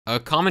A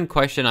common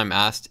question I'm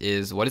asked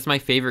is, what is my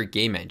favorite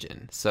game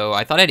engine? So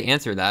I thought I'd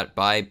answer that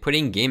by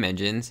putting game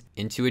engines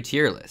into a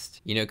tier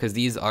list, because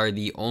these are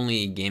the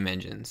only game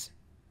engines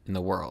in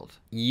the world.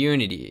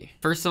 Unity.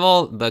 First of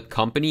all, the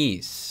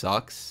company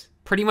sucks.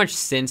 Pretty much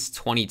since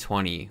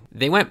 2020.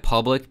 They went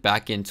public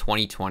back in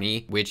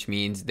 2020, which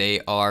means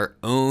they are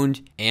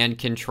owned and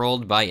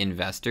controlled by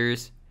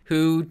investors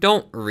who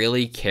don't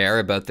really care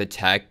about the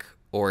tech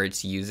or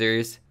its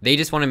users. They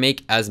just want to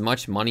make as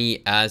much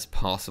money as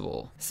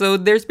possible. So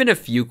there's been a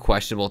few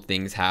questionable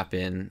things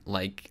happen,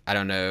 like, I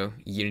don't know,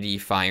 Unity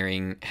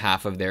firing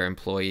half of their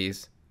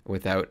employees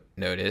without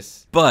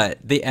notice. But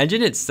the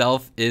engine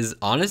itself is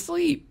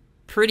honestly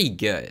pretty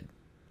good.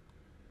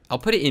 I'll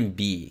put it in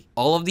B.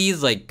 All of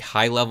these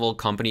high-level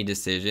company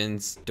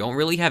decisions don't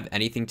really have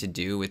anything to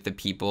do with the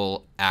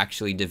people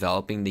actually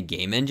developing the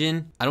game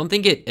engine. I don't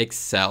think it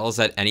excels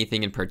at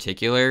anything in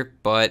particular,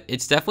 but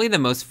it's definitely the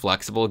most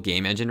flexible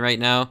game engine right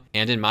now,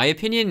 and in my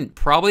opinion,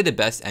 probably the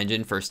best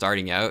engine for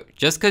starting out,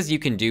 just because you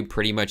can do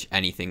pretty much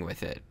anything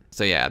with it.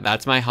 So yeah,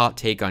 that's my hot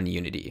take on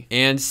Unity.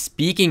 And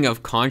speaking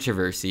of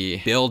controversy,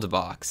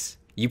 Buildbox.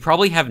 You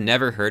probably have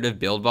never heard of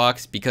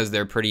Buildbox because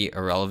they're pretty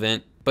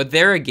irrelevant. But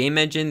they're a game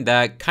engine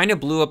that kind of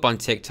blew up on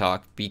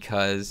TikTok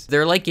because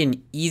they're like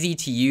an easy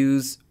to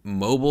use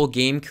mobile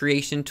game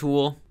creation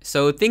tool.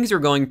 So things were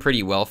going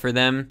pretty well for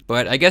them,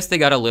 but I guess they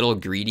got a little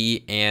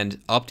greedy and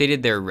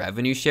updated their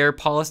revenue share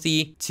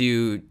policy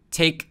to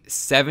take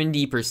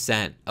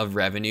 70% of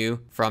revenue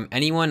from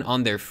anyone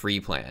on their free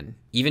plan,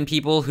 even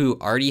people who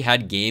already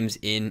had games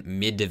in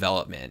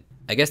mid-development.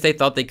 I guess they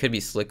thought they could be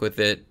slick with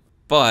it,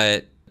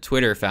 but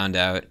Twitter found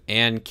out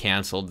and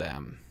canceled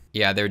them.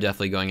 Yeah, they're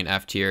definitely going in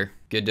F tier.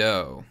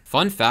 Godot.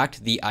 Fun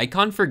fact, the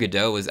icon for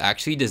Godot was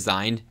actually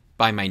designed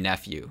by my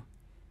nephew.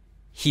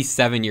 He's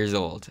 7 years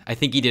old. I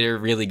think he did a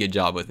really good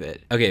job with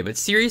it. Okay, but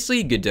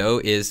seriously,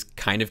 Godot is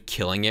kind of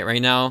killing it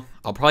right now.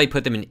 I'll probably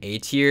put them in A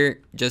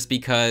tier just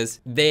because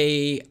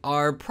they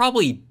are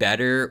probably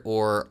better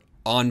or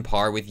on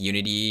par with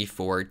Unity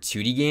for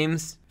 2D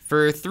games.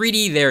 For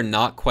 3D, they're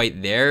not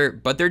quite there,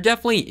 but they're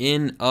definitely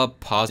in a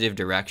positive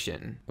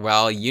direction,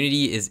 while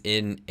Unity is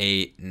in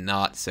a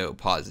not so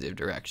positive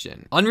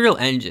direction. Unreal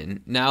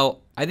Engine. Now,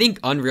 I think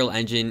Unreal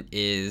Engine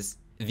is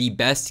the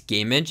best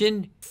game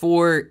engine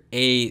for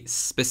a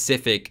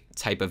specific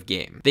type of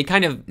game. They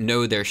kind of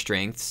know their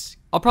strengths.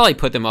 I'll probably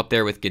put them up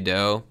there with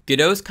Godot.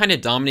 Godot's kind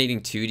of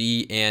dominating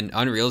 2D, and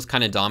Unreal's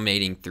kind of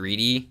dominating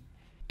 3D.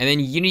 And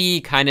then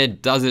Unity kind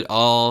of does it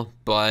all,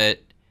 but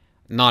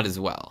not as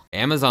well.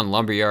 Amazon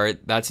Lumberyard,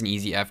 that's an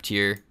easy F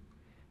tier.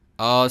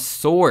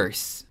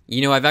 Source.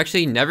 I've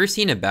actually never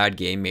seen a bad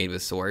game made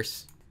with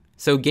Source.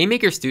 So Game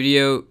Maker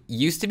Studio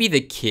used to be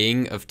the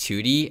king of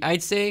 2D,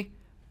 I'd say,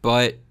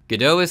 but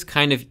Godot is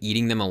kind of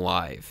eating them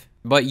alive.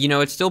 But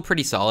it's still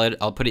pretty solid.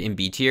 I'll put it in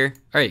B tier.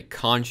 All right,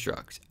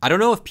 Construct. I don't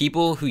know if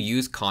people who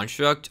use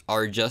Construct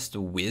are just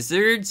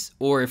wizards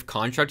or if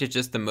Construct is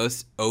just the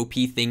most OP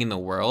thing in the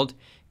world,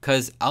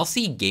 because I'll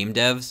see game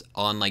devs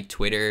on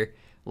Twitter,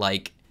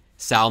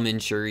 Salman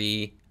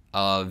Shuri,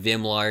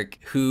 Vimlark,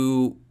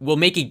 who will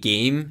make a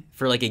game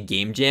for a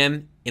game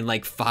jam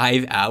in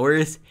 5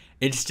 hours.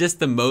 It's just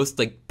the most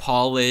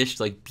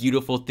polished,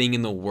 beautiful thing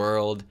in the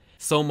world.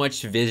 So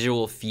much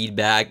visual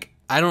feedback.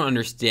 I don't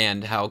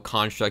understand how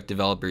Construct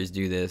developers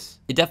do this.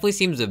 It definitely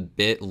seems a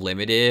bit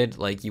limited,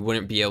 you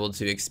wouldn't be able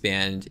to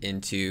expand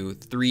into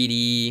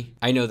 3D.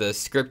 I know the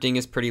scripting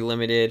is pretty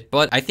limited,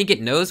 but I think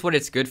it knows what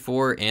it's good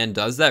for and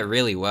does that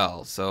really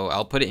well, so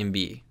I'll put it in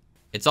B.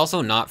 It's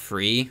also not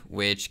free,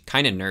 which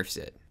kind of nerfs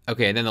it.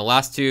 Okay, then the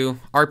last two,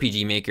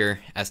 RPG Maker,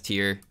 S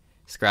tier,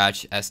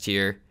 Scratch, S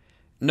tier.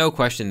 No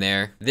question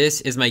there. This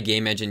is my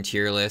game engine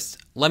tier list.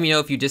 Let me know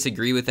if you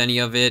disagree with any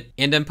of it.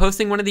 And I'm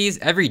posting one of these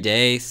every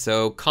day,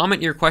 so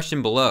comment your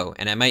question below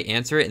and I might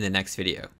answer it in the next video.